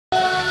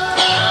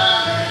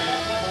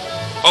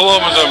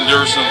Hello, I'm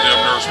Dickerson, the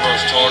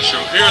Bluegrass Talk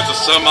Show, here at the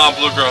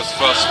Bluegrass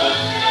Festival,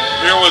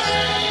 here with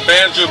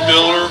banjo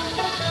builder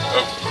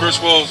of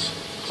Criswell's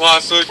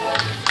classic,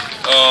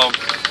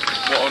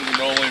 one and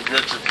only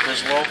Richard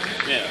Criswell.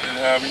 Yeah. And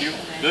having you.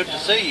 Good to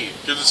see you.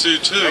 Good to see you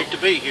too. Great to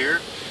be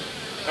here.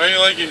 How do you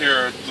like it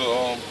here at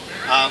the,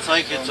 I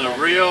think it's a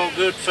real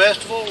good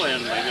festival,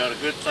 and they got a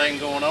good thing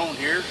going on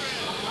here.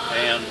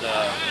 And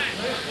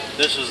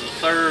this is the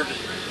third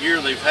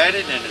year they've had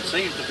it, and it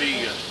seems to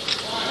be,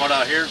 from what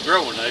I hear,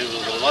 growing. There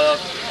was a lot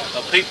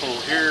of people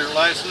here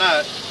last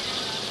night,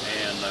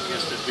 and I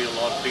guess there'd be a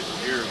lot of people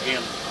here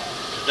again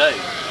today.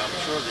 I'm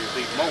sure there'll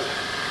be more,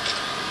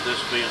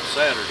 this being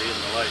Saturday and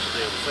the last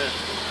day of the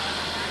festival.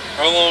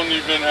 How long have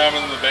you been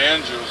having the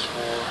banjos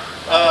for?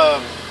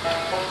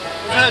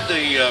 We've had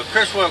the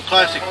Criswell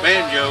Classic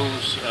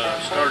Banjos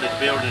started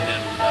building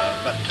in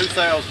about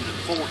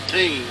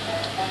 2014,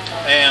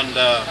 and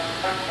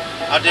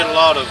I did a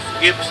lot of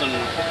Gibson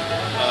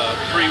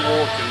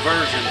pre-war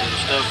conversions and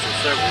stuff for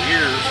several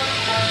years,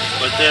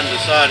 but then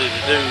decided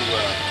to do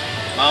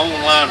my own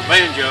line of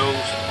banjos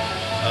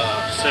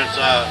since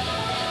I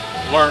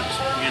learned,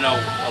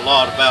 a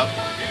lot about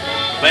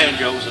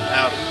banjos and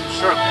how to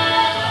construct them.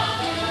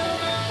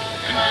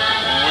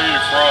 Where are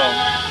you from?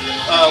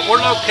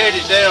 We're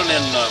located down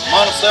in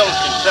Monticello,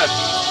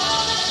 Kentucky,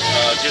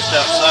 just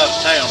outside of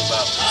town,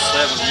 about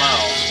 7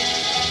 miles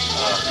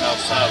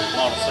outside of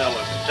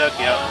Monticello,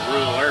 Kentucky, out in the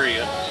rural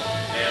area.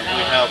 And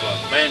we have a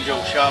banjo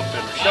shop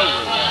and a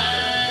showroom out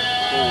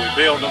there where we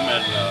build them,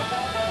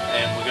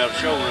 and we got a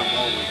showroom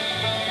where we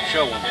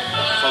show them.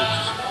 If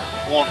folks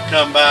want to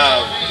come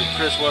by the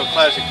Criswell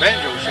Classic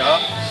Banjo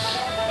Shop,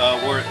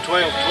 we're at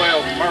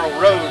 1212 Merle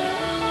Road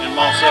in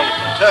Monticello,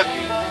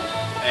 Kentucky,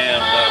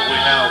 and we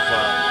have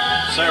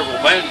several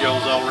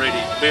banjos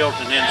already built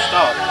and in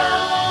stock there.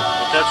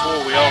 But that's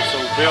where we also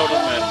build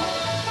them and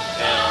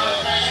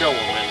show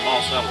them in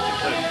Monticello,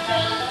 Kentucky.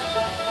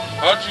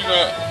 How'd you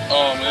get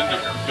into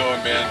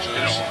doing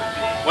banjos?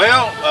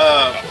 Well,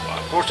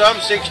 of course, I'm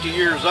 60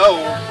 years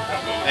old,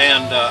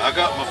 and I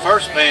got my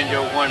first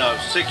banjo when I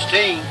was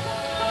 16.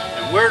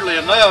 And weirdly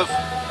enough,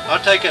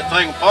 I take that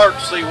thing apart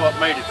to see what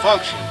made it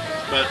function.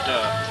 But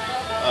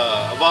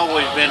I've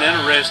always been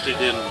interested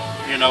in,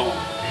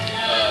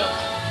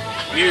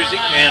 music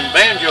and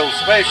banjo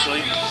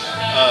especially,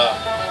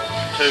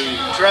 to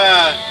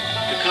try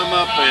to come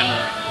up and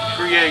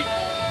create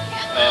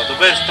the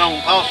best tone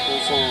possible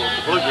for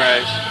the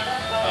bluegrass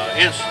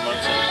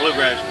instruments and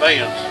bluegrass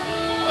bands.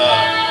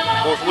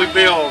 Of course, we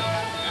build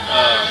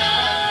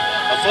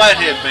a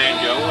flathead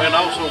banjo and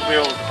also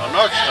build an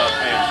archtop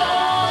banjo,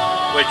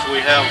 which we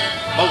have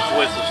both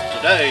with us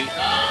today.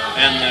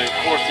 And of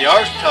course, the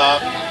archtop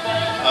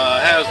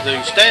has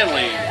the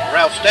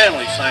Ralph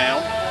Stanley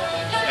sound,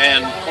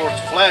 and of course,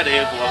 the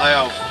flathead will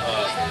have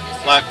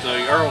like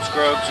the Earl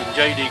Scruggs and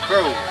J.D.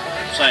 Crowe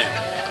sound.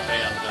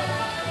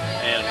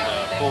 And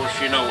of course,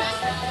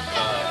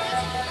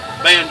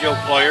 banjo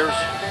players,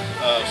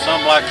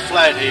 some like the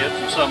flatheads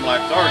and some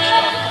like the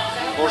archtop.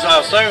 Of course, I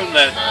assume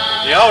that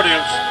the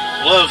audience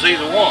loves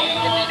either one.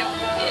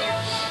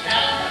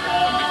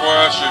 And before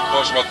I ask you a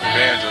question about the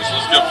banjos,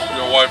 let's give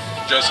your wife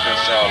Jessica a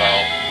shout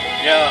out.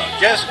 Yeah,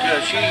 Jessica,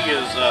 she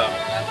is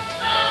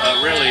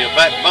really a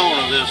backbone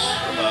of this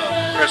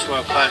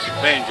Criswell Classic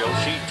Banjo.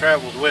 She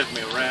travels with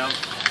me around,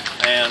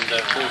 and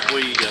of course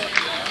we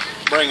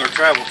bring her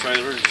travel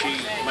trailer, and she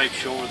makes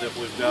sure that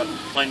we've got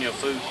plenty of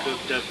food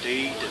cooked up to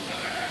eat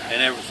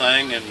and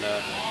everything.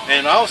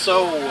 And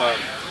also,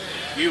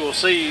 you will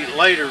see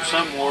later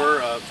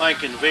somewhere, I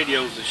think in the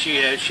videos that she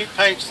has, she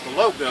paints the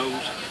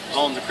logos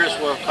on the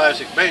Criswell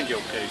Classic Banjo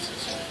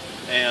cases.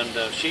 And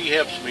she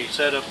helps me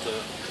set up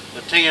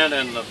the tent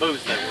and the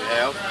booth that we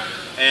have.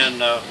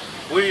 And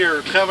we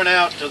are coming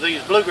out to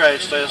these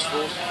bluegrass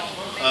festivals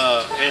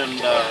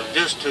and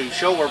just to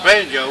show our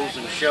banjos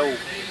and show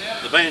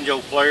the banjo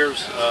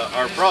players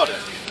our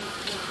product.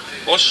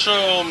 Let's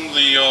show them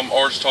the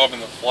archtop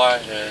and the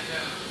flathead.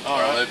 All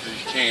right. If you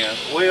can.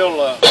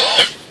 We'll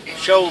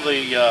show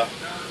the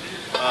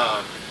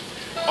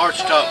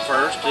archtop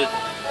first.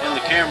 In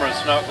the camera,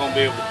 it's not going to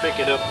be able to pick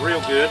it up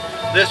real good.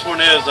 This one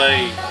is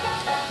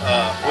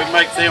we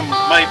make them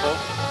maple,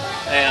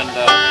 and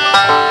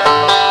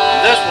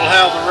this will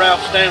have the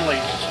Ralph Stanley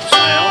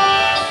sound.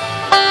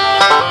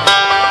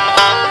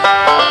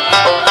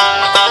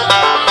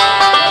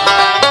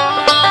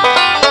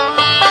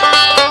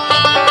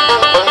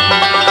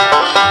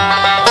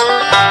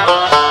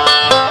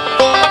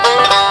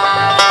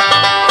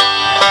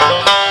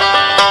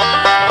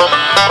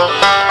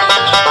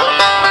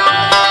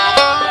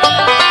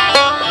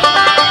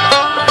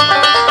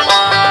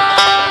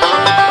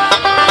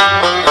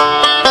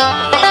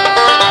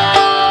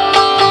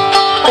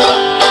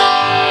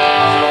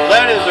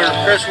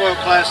 Criswell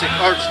Classic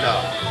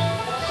archtop,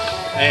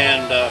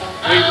 and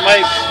we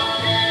make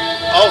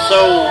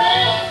also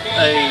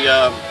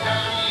a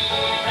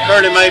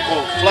curly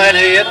maple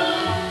flathead,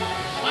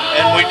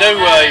 and we do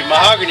a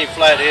mahogany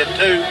flathead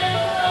too,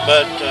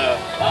 but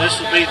this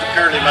will be the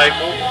curly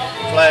maple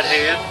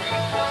flathead,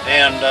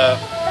 and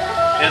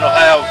it'll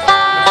have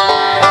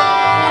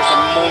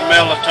some more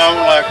mellow tone,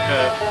 like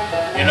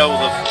you know,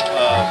 the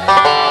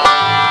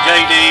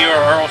JD or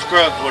Earl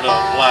Scruggs would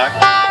have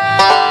liked.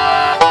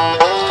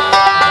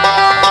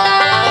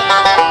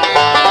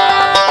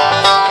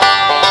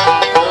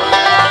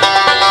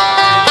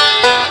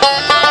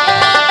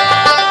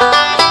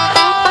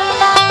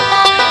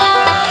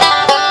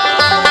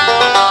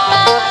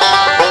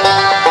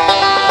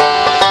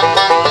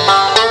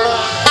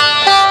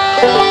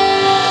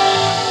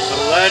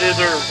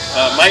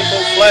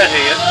 Maple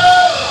flathead,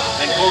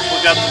 and of course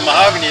we got the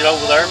mahogany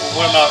over there, but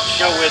we'll not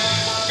show it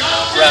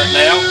right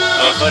now,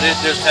 but it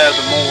just has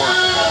a more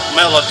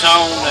mellow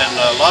tone, and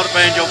a lot of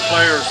banjo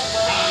players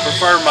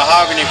prefer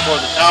mahogany for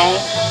the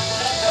tone.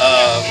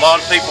 A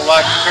lot of people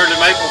like curly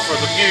maple for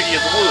the beauty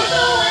of the wood,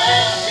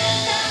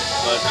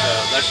 but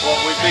that's what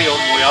we build.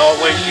 We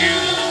always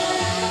use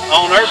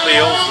on our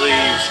builds the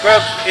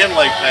Scruggs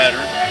inlay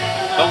pattern,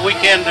 but we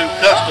can do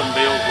custom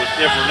builds with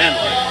different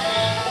inlays.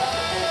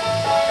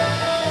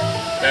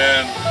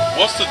 And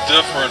what's the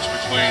difference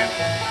between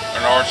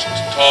an arch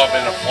top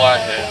and a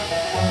flathead?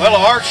 Well,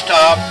 an arch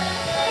top,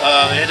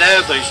 it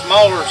has a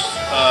smaller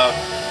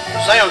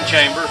sound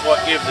chamber, is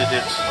what gives it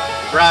its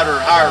brighter,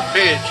 higher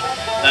pitch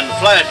than the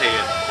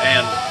flathead.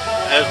 And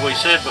as we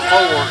said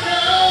before,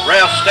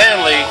 Ralph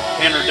Stanley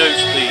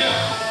introduced the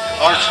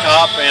arch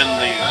top and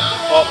the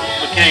what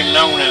became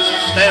known as the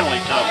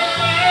Stanley tone.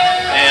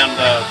 And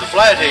the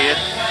flathead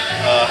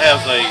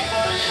has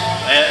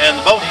and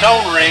both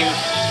tone rings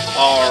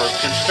are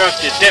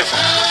constructed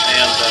different,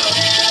 and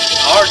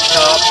arch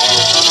top,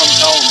 or some of them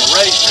call them the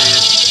raised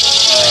head,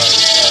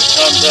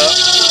 comes up,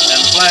 and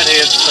the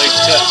flathead they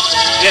cut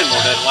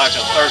inward at like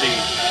a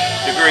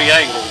 30-degree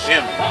angle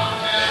inward,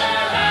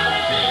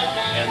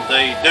 and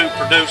they do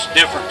produce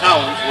different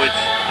tones, which,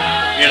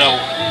 you know,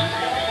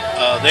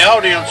 the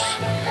audience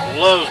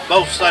loves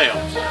both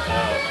sounds,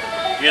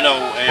 you know,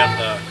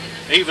 and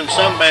even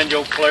some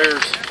banjo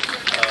players,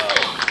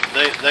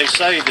 they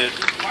say that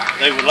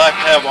they would like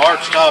to have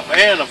arch top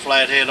and a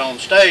flathead on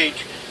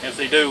stage. If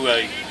they do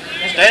a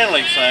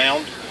Stanley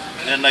sound,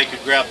 then they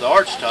could grab the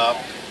arch top.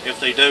 If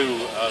they do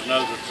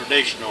another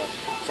traditional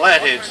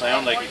flathead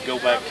sound, they could go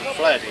back to the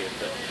flathead.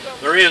 But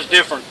there is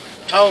different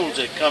tones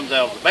that comes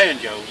out of the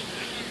banjos.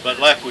 But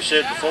like we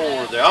said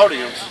before, the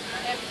audience,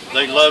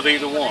 they love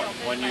either one.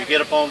 When you get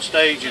up on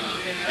stage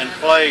and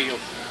play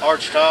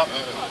arch top,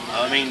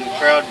 I mean, the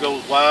crowd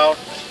goes wild.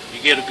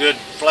 You get a good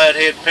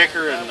flathead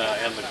picker, and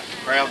the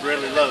crowd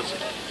really loves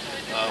it.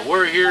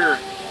 We're here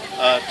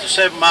to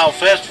 7 Mile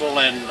Festival,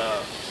 and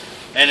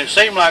it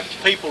seemed like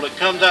the people that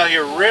comes out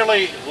here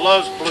really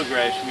loves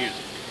bluegrass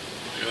music.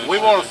 We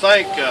want to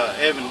thank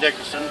Evan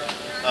Dickerson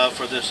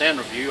for this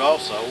interview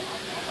also.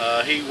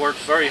 He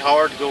works very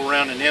hard to go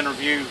around and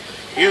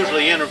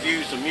usually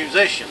interviews the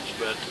musicians,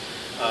 but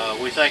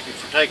we thank him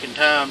for taking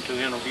time to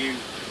interview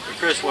the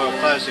Criswell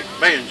Classic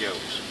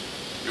Banjos.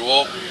 You're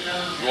welcome.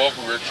 You're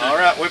welcome, Richard. All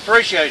right, we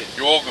appreciate it.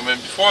 You're welcome. And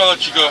before I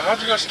let you go,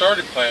 how'd you get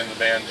started playing the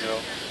banjo?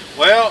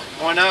 Well,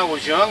 when I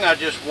was young, I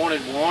just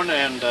wanted one,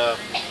 and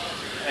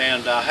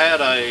I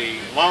had a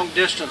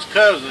long-distance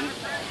cousin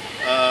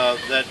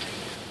that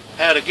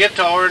had a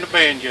guitar and a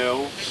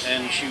banjo,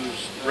 and she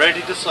was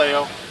ready to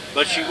sell,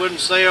 but she wouldn't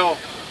sell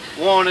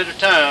one at a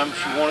time.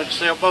 She wanted to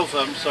sell both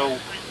of them, so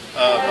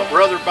my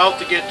brother bought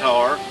the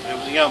guitar. It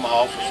was a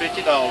Yamaha for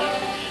 $50,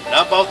 and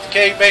I bought the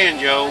K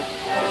banjo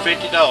for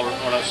 $50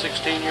 when I was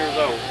 16 years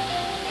old,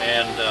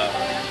 and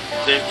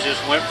it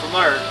just went from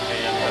there.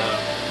 And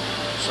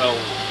so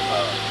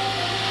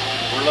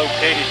we're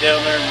located down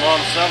there in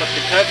Monticello,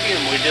 Kentucky,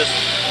 and we just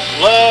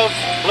love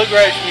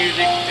bluegrass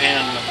music,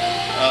 and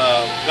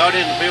got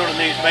into building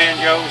these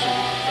banjos,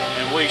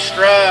 and we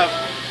strive,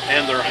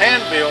 and they're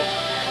hand built,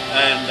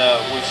 and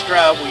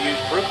we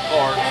use Brooke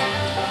parts.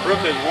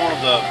 Brooke is one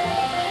of the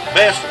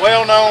best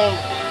well-known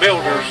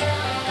builders,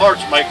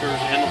 parts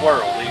makers in the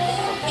world. He's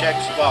from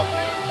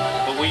Czechoslovakia,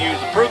 but we use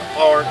the Brooke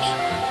parts,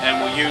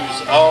 and we use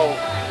all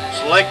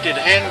selected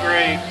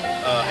hand-engraved,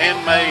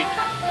 handmade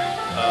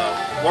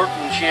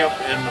workmanship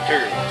and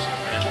materials,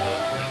 and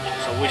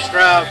so we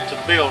strive to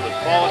build a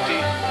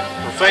quality,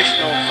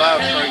 professional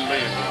 5-string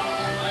banjo.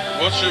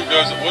 What's your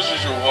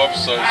website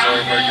so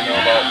everybody can know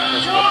about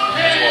Criswell?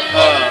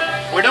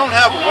 We don't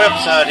have a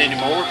website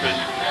anymore, but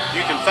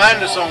you can find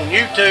us on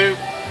YouTube.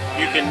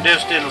 You can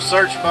just in a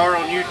search bar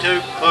on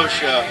YouTube push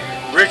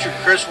Richard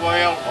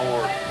Criswell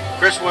or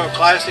Criswell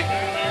Classic.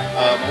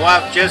 My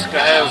wife Jessica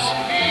has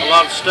a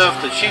lot of stuff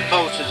that she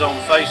posts on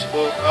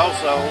Facebook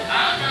also,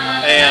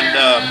 and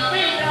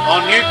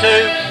on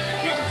YouTube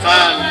you can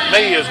find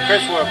me as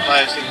Criswell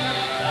Classic,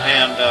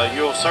 and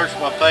you'll search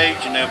my page,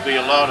 and there'll be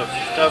a lot of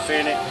stuff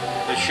in it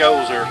that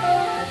shows our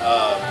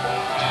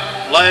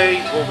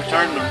lay, where we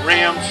turn the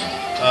rims,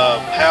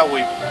 how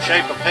we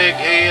shape a peg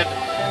head,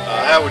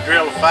 how we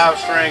drill a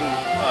 5-string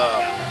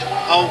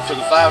hole for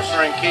the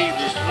 5-string key.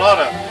 Just a lot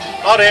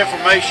of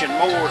information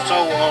more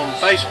so on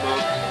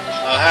Facebook,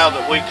 how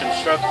that we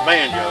construct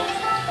banjos.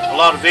 A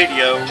lot of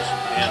videos,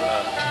 and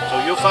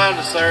so you'll find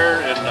us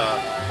there, and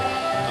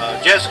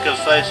Jessica's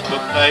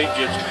Facebook page.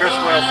 It's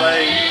Criswell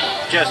Fade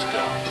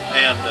Jessica,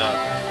 and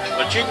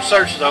but you can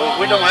search those.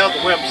 We don't have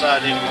the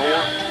website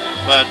anymore,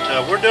 but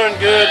we're doing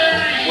good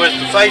with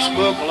the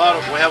Facebook.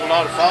 We have a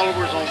lot of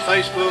followers on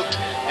Facebook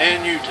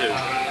and YouTube.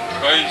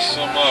 Thank you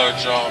so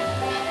much,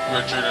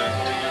 Richard, and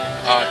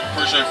I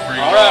appreciate for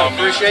you. All right,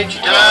 appreciate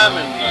your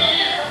time, and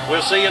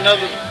we'll see you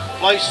another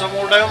place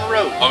somewhere down the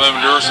road. I'm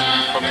Evan Dickerson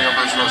from the Young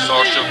Bruce Roast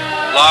Talk Show,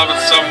 live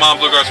at the 7 Mile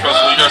Bluegrass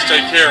Festival. You guys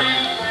take care.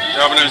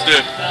 Have a nice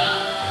day.